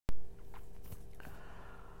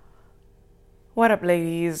What up,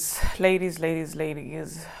 ladies?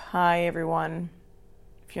 Ladies. Hi, everyone.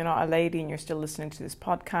 If you're not a lady and you're still listening to this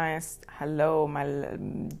podcast, hello, my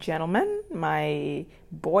gentlemen, my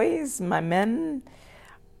boys, my men.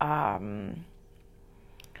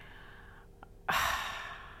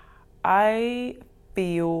 I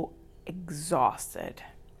feel exhausted.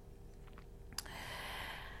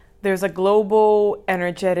 There's a global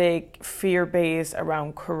energetic fear base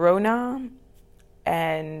around Corona,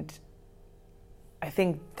 and I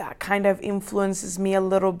think that kind of influences me a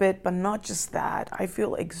little bit, but not just that. I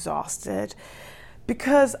feel exhausted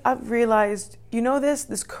because I've realized,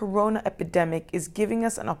 this Corona epidemic is giving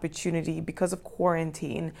us an opportunity because of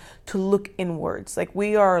quarantine to look inwards. Like,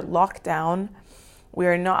 we are locked down. We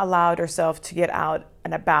are not allowed ourselves to get out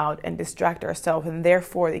and about and distract ourselves, and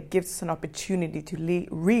therefore it gives us an opportunity to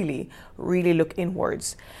really look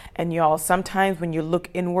inwards. And y'all, sometimes when you look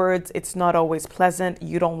inwards, it's not always pleasant.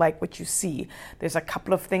 You don't like what you see. There's a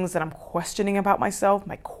couple of things that I'm questioning about myself,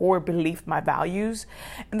 my core belief, my values.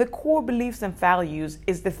 And the core beliefs and values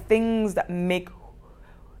is the things that makes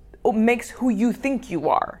who you think you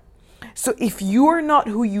are. So if you're not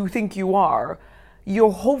who you think you are,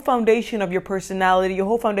 your whole foundation of your personality, your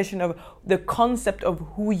whole foundation of the concept of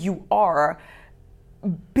who you are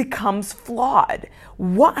becomes flawed.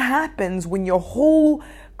 What happens when your whole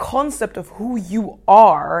concept of who you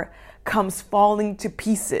are comes falling to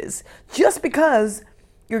pieces just because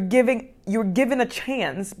you're given a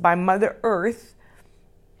chance by Mother Earth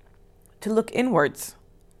to look inwards?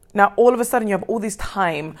 Now, all of a sudden, you have all this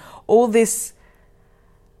time, all this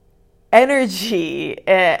energy,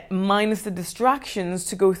 minus the distractions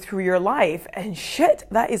to go through your life. And shit,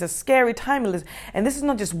 that is a scary time. And this is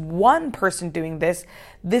not just one person doing this.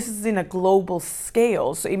 This is in a global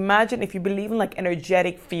scale. So imagine, if you believe in like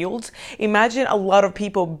energetic fields, imagine a lot of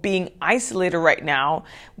people being isolated right now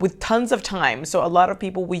with tons of time. So a lot of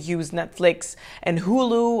people will use Netflix and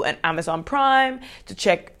Hulu and Amazon Prime to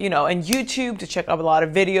check, and YouTube to check out a lot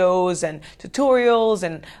of videos and tutorials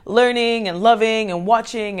and learning and loving and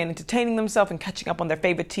watching and entertaining themselves and catching up on their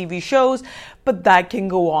favorite TV shows. But that can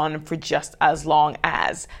go on for just as long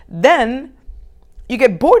as. Then you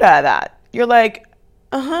get bored out of that. You're like,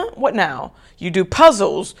 what now? You do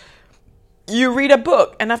puzzles, you read a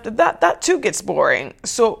book, and after that too gets boring.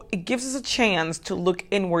 So it gives us a chance to look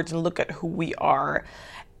inwards and look at who we are.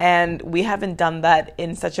 And we haven't done that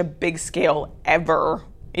in such a big scale ever,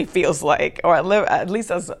 it feels like, or at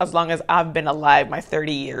least as long as I've been alive, my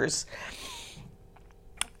 30 years.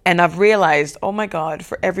 And I've realized, oh my God,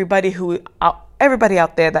 for everybody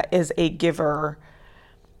out there that is a giver,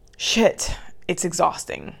 shit, it's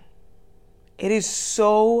exhausting. It is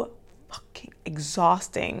so fucking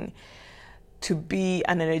exhausting to be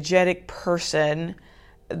an energetic person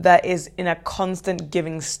that is in a constant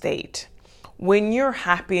giving state. When you're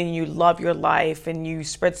happy and you love your life and you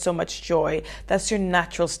spread so much joy, that's your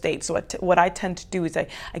natural state. So what I tend to do is I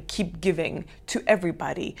keep giving to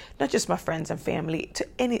everybody, not just my friends and family, to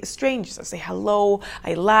any strangers. I say hello,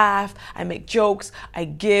 I laugh, I make jokes, I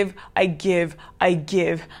give. And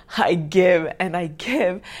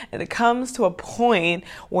it comes to a point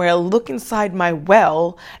where I look inside my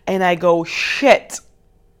well and I go, shit,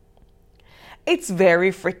 it's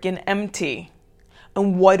very freaking empty.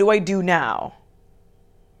 And what do I do now?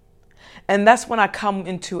 And that's when I come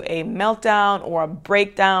into a meltdown or a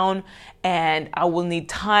breakdown, and I will need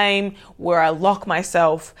time where I lock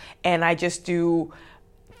myself and I just do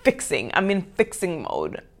fixing. I'm in fixing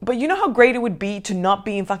mode. But you know how great it would be to not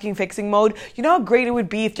be in fucking fixing mode? You know how great it would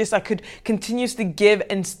be if just I could continuously give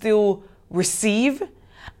and still receive?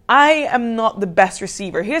 I am not the best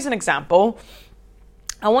receiver. Here's an example.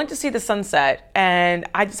 I went to see the sunset and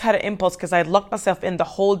I just had an impulse because I had locked myself in the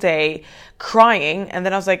whole day crying. And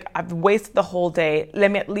then I was like, I've wasted the whole day.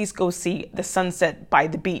 Let me at least go see the sunset by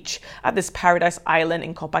the beach at this paradise island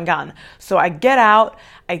in Kopangan. So I get out,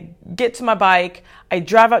 I get to my bike, I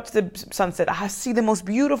drive out to the sunset. I see the most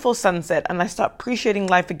beautiful sunset and I start appreciating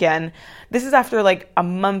life again. This is after like a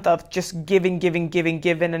month of just giving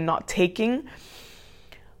and not taking.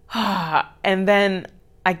 And then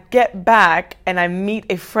I get back and I meet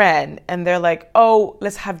a friend and they're like, oh,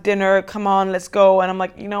 let's have dinner. Come on, let's go. And I'm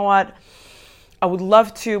like, you know what? I would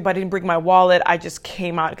love to, but I didn't bring my wallet. I just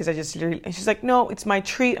came out because and she's like, no, it's my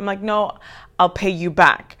treat. I'm like, no, I'll pay you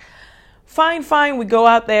back. Fine. We go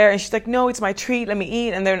out there and she's like, no, it's my treat. Let me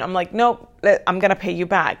eat. And then I'm like, no, I'm going to pay you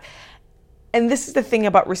back. And this is the thing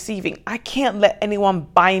about receiving. I can't let anyone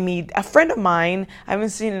buy me. A friend of mine, I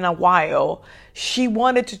haven't seen in a while, she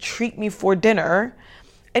wanted to treat me for dinner.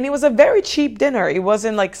 And it was a very cheap dinner. It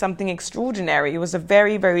wasn't like something extraordinary. It was a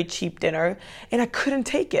very, very cheap dinner. And I couldn't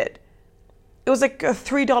take it. It was like a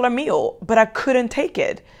 $3 meal, but I couldn't take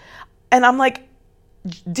it. And I'm like,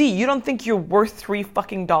 D, you don't think you're worth $3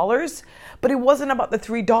 fucking? But it wasn't about the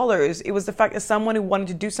 $3. It was the fact that someone who wanted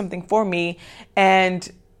to do something for me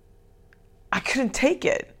and I couldn't take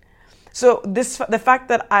it. So the fact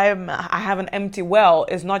that I have an empty well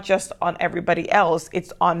is not just on everybody else.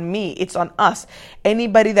 It's on me. It's on us.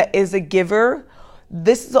 Anybody that is a giver,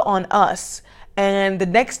 this is on us. And the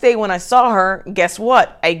next day when I saw her, guess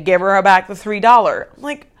what? I gave her back the $3. I'm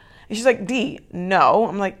like, and she's like, D, no.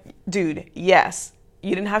 I'm like, dude, yes.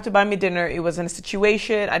 You didn't have to buy me dinner. It was in a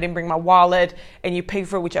situation. I didn't bring my wallet and you paid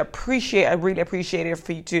for it, which I appreciate. I really appreciate it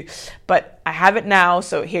for you too. But I have it now.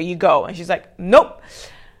 So here you go. And she's like, nope.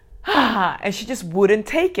 And she just wouldn't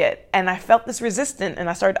take it. And I felt this resistance and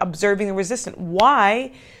I started observing the resistance.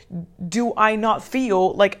 Why do I not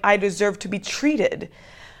feel like I deserve to be treated?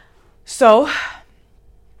 So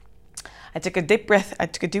I took a deep breath. I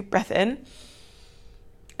took a deep breath in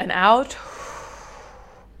and out.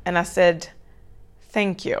 And I said,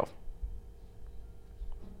 thank you.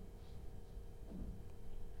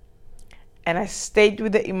 And I stayed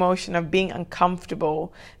with the emotion of being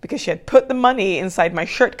uncomfortable because she had put the money inside my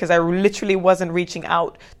shirt because I literally wasn't reaching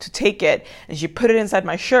out to take it. And she put it inside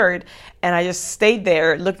my shirt and I just stayed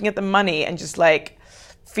there looking at the money and just like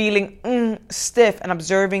feeling stiff and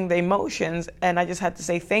observing the emotions. And I just had to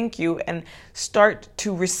say thank you and start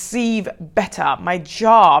to receive better. My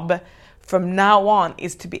job from now on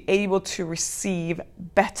is to be able to receive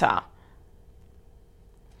better.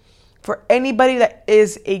 For anybody that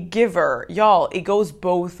is a giver, y'all, it goes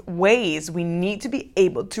both ways. We need to be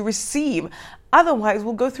able to receive. Otherwise,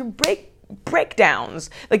 we'll go through breakdowns.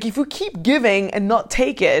 Like if you keep giving and not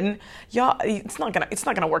taking, y'all, it's not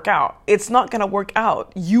gonna work out. It's not gonna work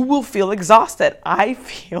out. You will feel exhausted. I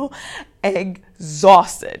feel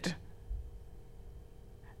exhausted.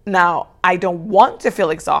 Now, I don't want to feel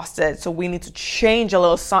exhausted, so we need to change a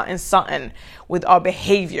little something with our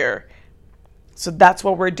behavior. So that's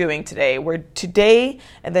what we're doing today. Today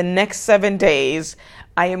and the next 7 days,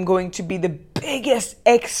 I am going to be the biggest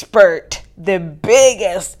expert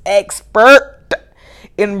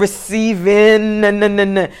in receiving.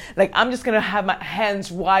 Like I'm just going to have my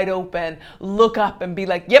hands wide open, look up and be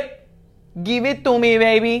like, yep, give it to me,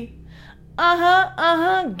 baby.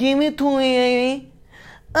 Give it to me, baby.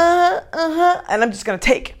 And I'm just going to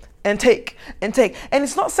take and take and take. And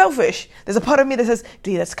it's not selfish. There's a part of me that says,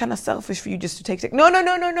 dude, that's kind of selfish for you just to take. No.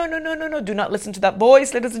 Do not listen to that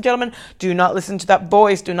voice, ladies and gentlemen. Do not listen to that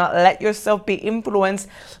voice. Do not let yourself be influenced.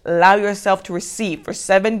 Allow yourself to receive for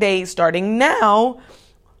 7 days starting now.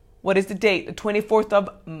 What is the date? The 24th of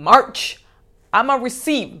March. I'm a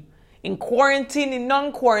receive. In quarantine, in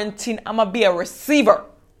non-quarantine, I'm going to be a receiver.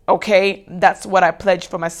 Okay, that's what I pledged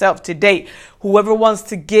for myself today. Whoever wants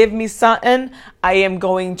to give me something, I am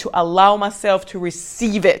going to allow myself to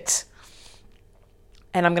receive it.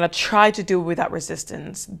 And I'm going to try to do it without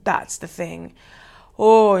resistance. That's the thing.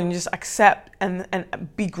 Oh, and just accept and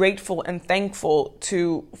be grateful and thankful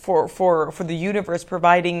for the universe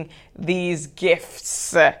providing these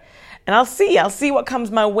gifts. And I'll see what comes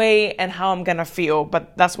my way and how I'm going to feel.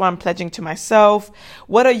 But that's what I'm pledging to myself.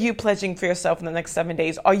 What are you pledging for yourself in the next 7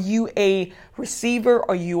 days? Are you a receiver?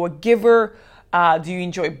 Are you a giver? Do you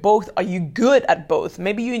enjoy both? Are you good at both?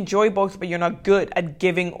 Maybe you enjoy both, but you're not good at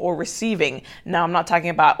giving or receiving. Now, I'm not talking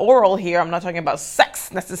about oral here. I'm not talking about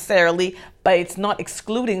sex necessarily, but it's not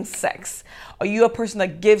excluding sex. Are you a person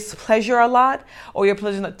that gives pleasure a lot, or you're a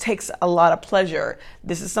person that takes a lot of pleasure?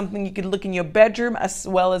 This is something you can look in your bedroom as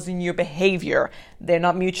well as in your behavior. They're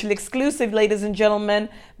not mutually exclusive, ladies and gentlemen.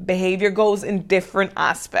 Behavior goes in different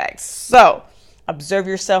aspects. So, observe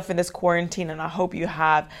yourself in this quarantine, and I hope you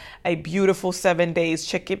have a beautiful 7 days.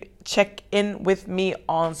 Check in with me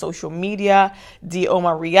on social media.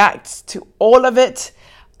 Dioma reacts to all of it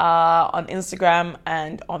on Instagram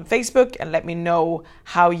and on Facebook, and let me know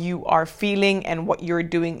how you are feeling and what you're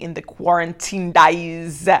doing in the quarantine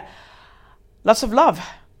days. Lots of love.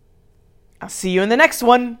 I'll see you in the next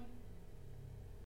one.